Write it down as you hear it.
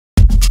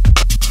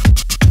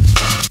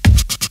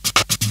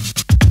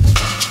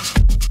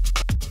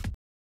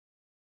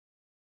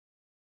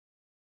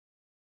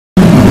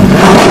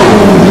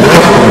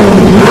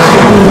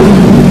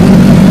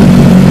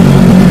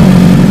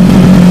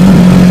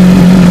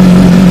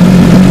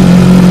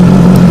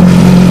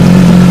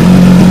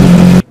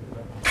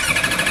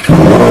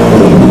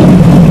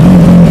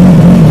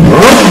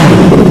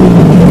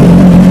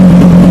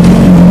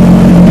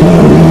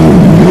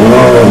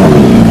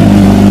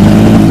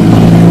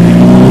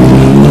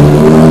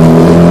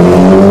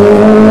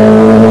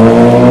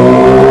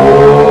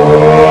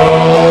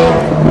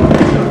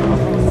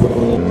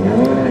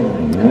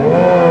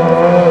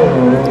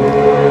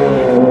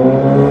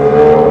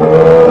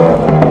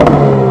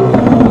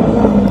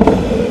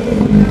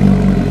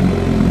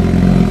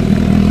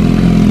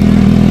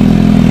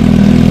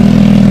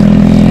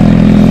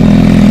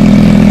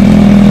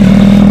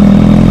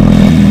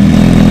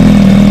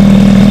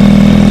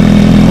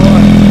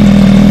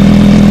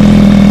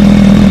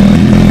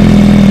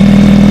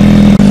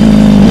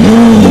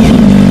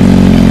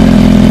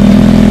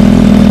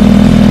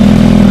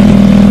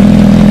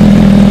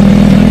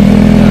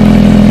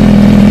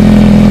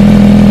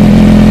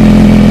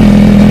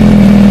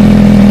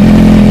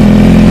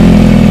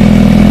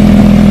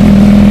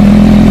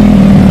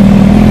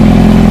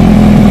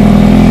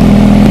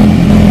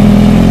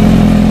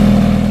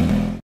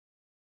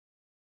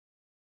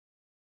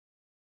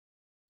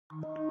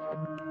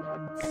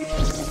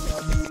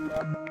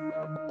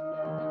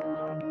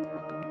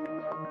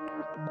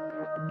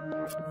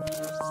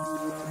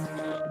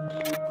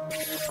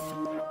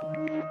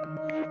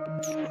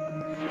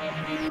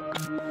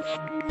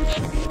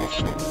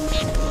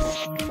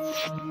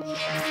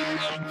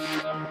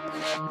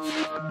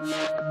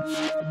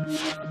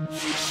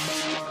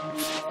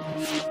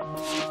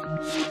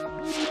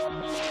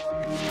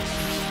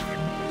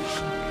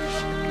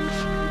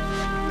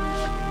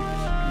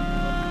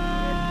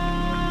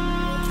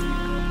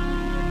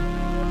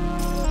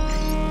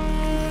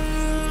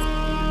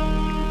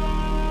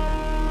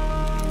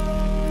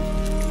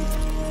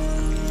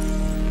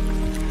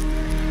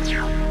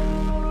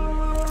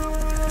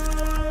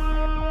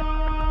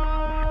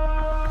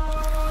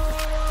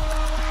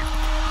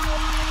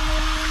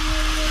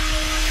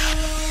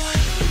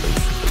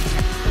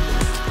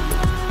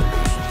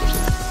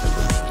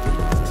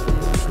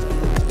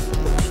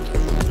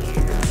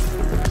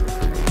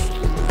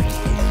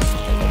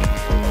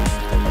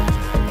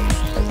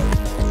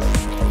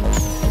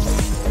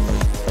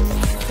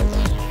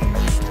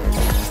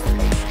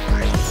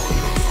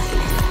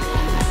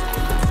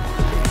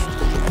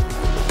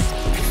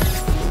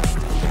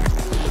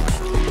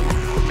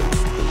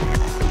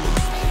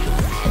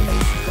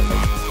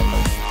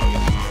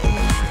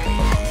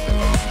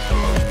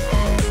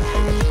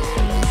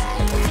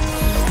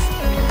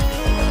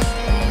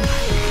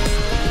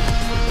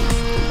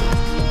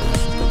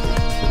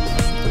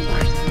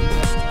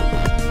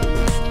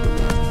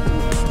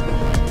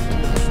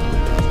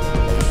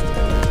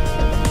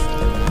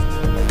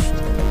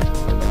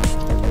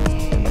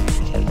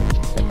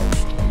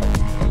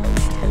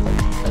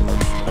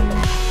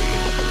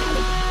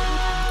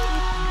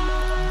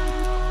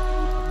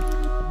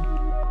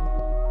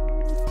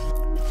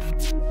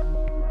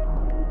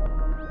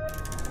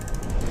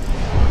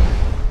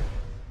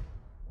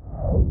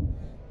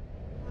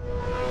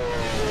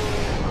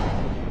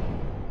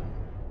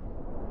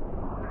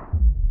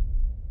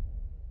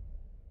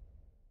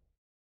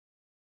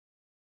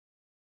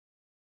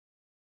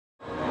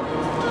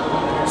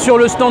Sur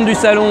le stand du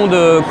salon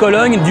de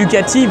Cologne,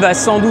 Ducati va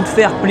sans doute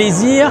faire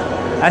plaisir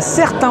à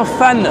certains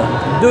fans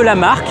de la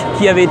marque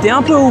qui avaient été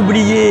un peu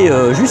oubliés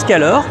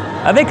jusqu'alors,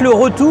 avec le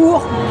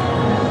retour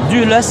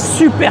de la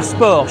Super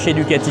Sport chez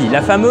Ducati,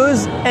 la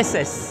fameuse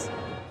SS.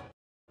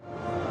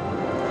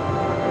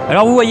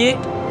 Alors vous voyez,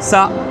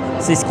 ça,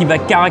 c'est ce qui va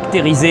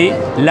caractériser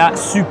la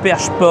Super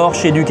Sport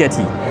chez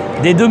Ducati.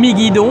 Des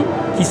demi-guidons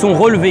qui sont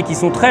relevés, qui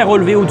sont très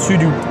relevés au-dessus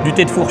du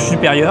tête de fourche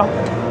supérieur,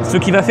 ce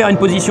qui va faire une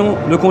position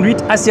de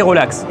conduite assez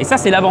relaxe. Et ça,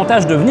 c'est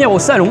l'avantage de venir au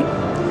salon.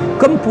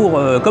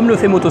 Comme le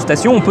fait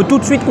Motostation, on peut tout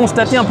de suite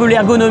constater un peu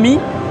l'ergonomie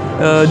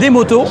des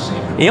motos.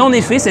 Et en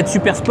effet, cette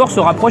Super Sport se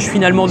rapproche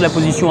finalement de la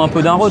position un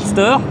peu d'un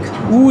roadster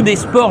ou des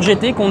sports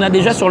GT qu'on a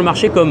déjà sur le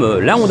marché, comme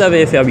la Honda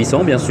VFR 800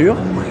 bien sûr,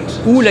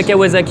 ou la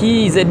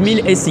Kawasaki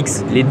Z1000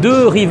 SX, les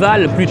deux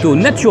rivales plutôt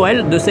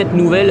naturelles de cette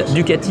nouvelle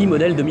Ducati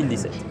modèle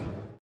 2017.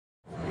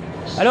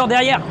 Alors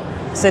derrière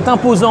cet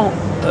imposant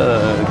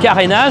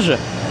carénage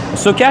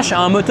se cache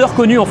un moteur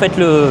connu, en fait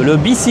le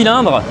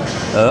bicylindre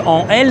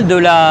en L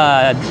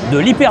de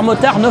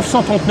l'Hypermotard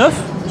 939.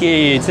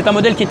 C'est un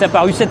modèle qui est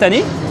apparu cette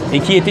année et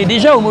qui était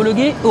déjà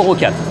homologué Euro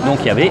 4. Donc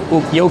il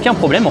n'y a aucun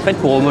problème en fait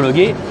pour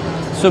homologuer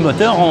ce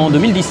moteur en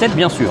 2017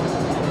 bien sûr.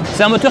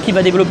 C'est un moteur qui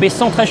va développer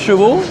 113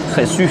 chevaux,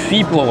 ça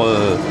suffit pour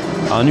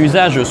un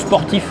usage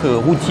sportif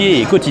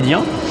routier et quotidien.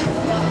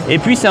 Et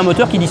puis c'est un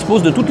moteur qui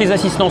dispose de toutes les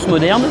assistances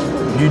modernes,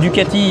 du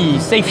Ducati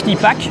Safety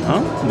Pack,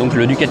 donc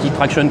le Ducati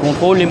Traction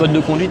Control, les modes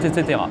de conduite,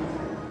 etc.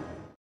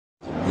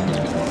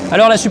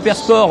 Alors la Super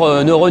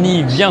Sport ne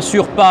renie bien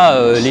sûr pas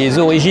les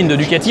origines de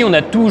Ducati. On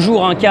a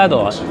toujours un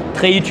cadre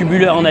treillis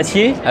tubulaire en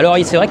acier. Alors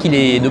c'est vrai qu'il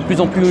est de plus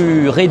en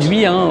plus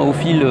réduit au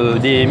fil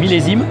des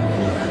millésimes.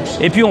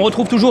 Et puis on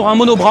retrouve toujours un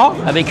monobras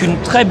avec une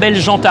très belle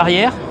jante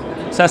arrière.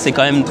 Ça c'est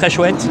quand même très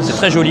chouette, c'est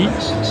très joli.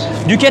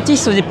 Ducati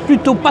se faisait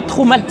plutôt pas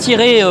trop mal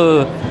tiré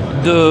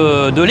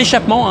de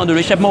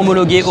l'échappement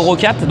homologué Euro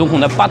 4. Donc on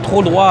n'a pas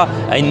trop droit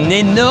à une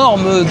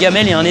énorme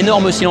gamelle et un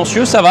énorme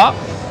silencieux, ça va.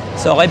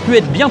 Ça aurait pu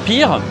être bien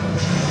pire.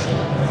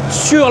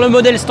 Sur le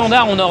modèle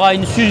standard, on aura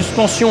une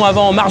suspension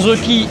avant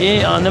Marzocchi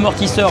et un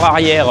amortisseur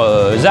arrière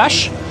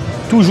Zash.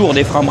 Toujours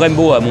des freins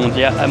Brembo à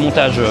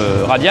montage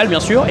radial,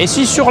 bien sûr. Et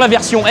si sur la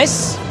version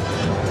S,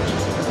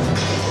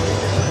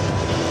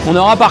 on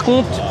aura par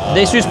contre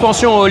des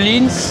suspensions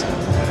Öhlins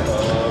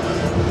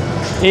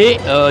et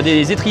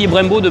des étriers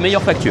Brembo de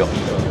meilleure facture.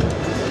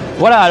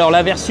 Voilà, alors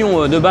la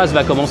version de base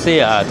va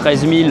commencer à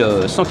 13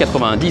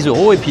 190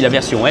 € et puis la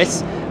version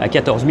S à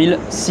 14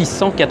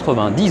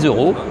 690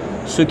 €.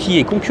 Ce qui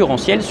est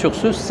concurrentiel sur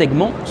ce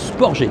segment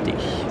Sport GT.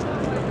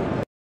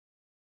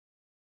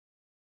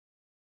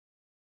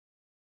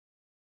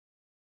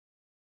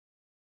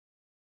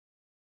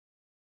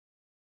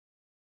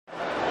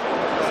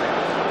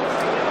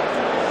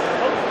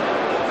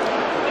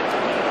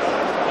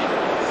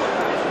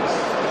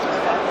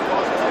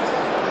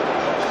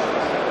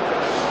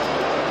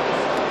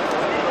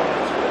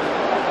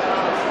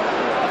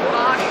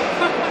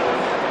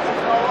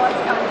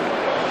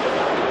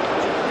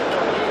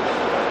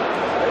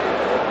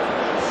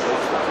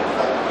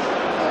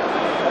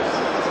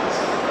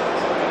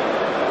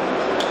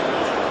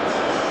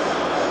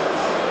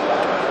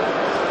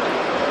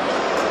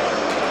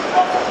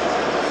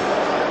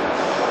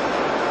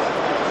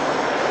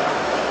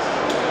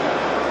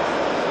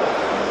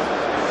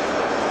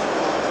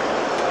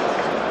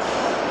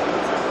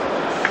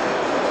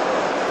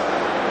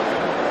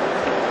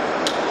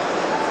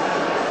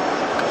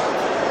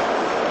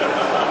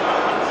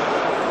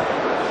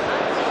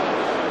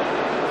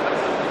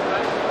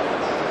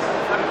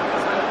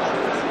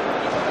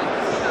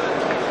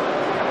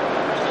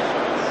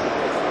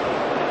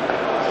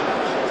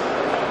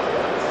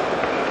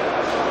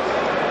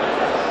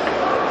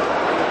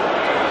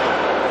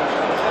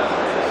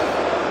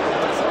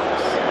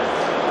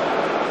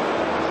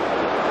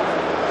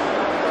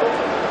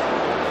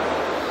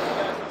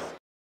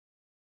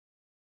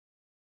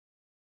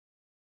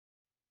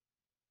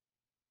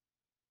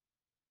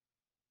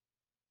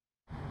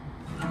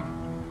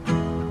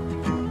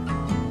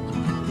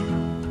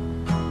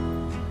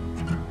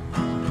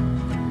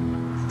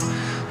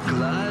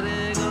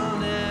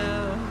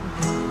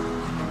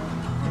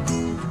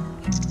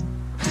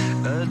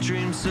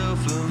 so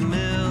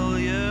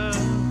familiar.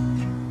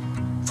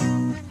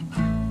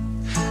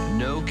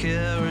 No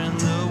care in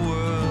the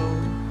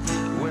world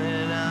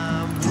when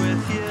I'm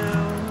with you.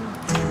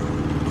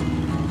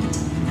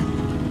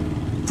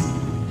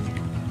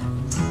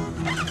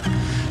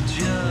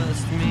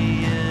 Just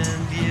me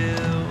and you.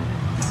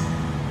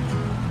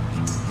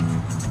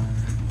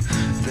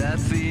 That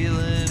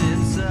feeling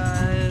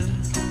inside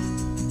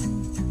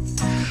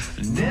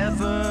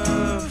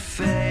never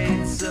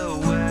fades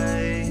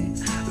away.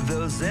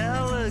 Those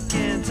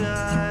elegant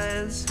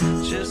eyes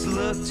just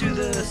look to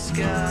the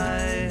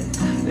sky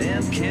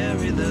and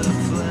carry the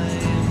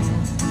flame.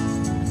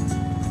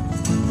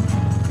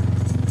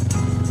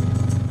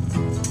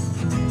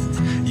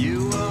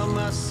 You are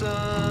my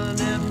sun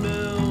and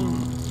moon,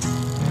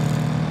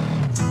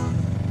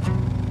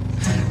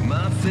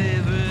 my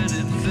favorite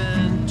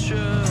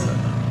adventure,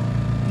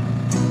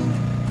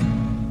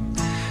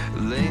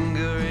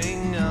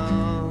 lingering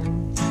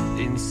on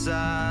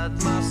inside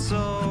my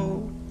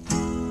soul.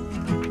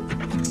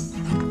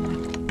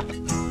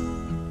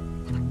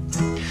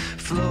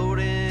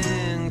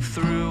 Floating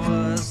through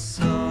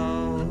us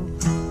all.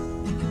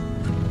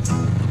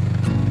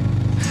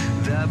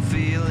 That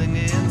feeling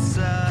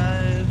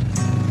inside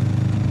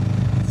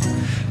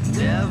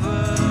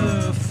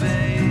never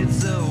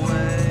fades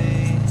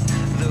away.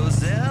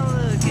 Those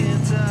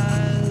elegant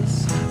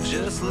eyes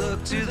just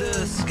look to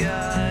the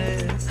sky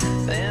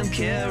and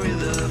carry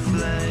the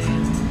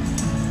flame.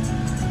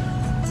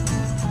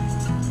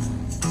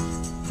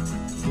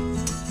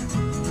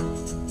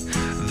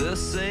 The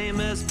same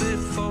as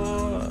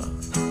before,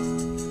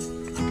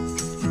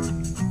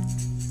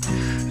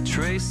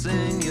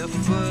 tracing your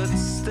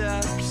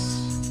footsteps,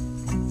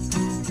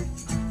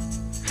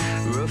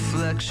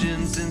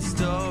 reflections and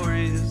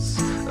stories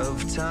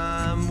of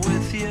time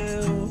with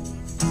you.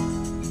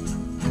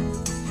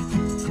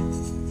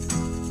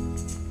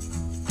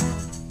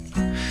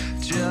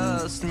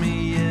 Just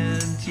me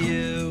and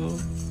you.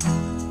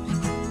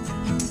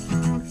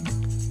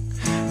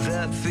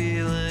 That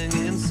feeling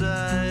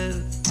inside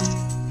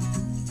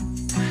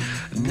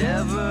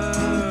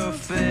never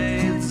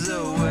fades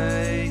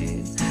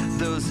away.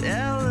 Those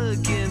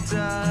elegant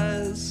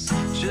eyes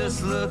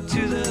just look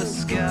to the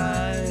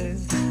sky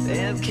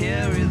and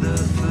carry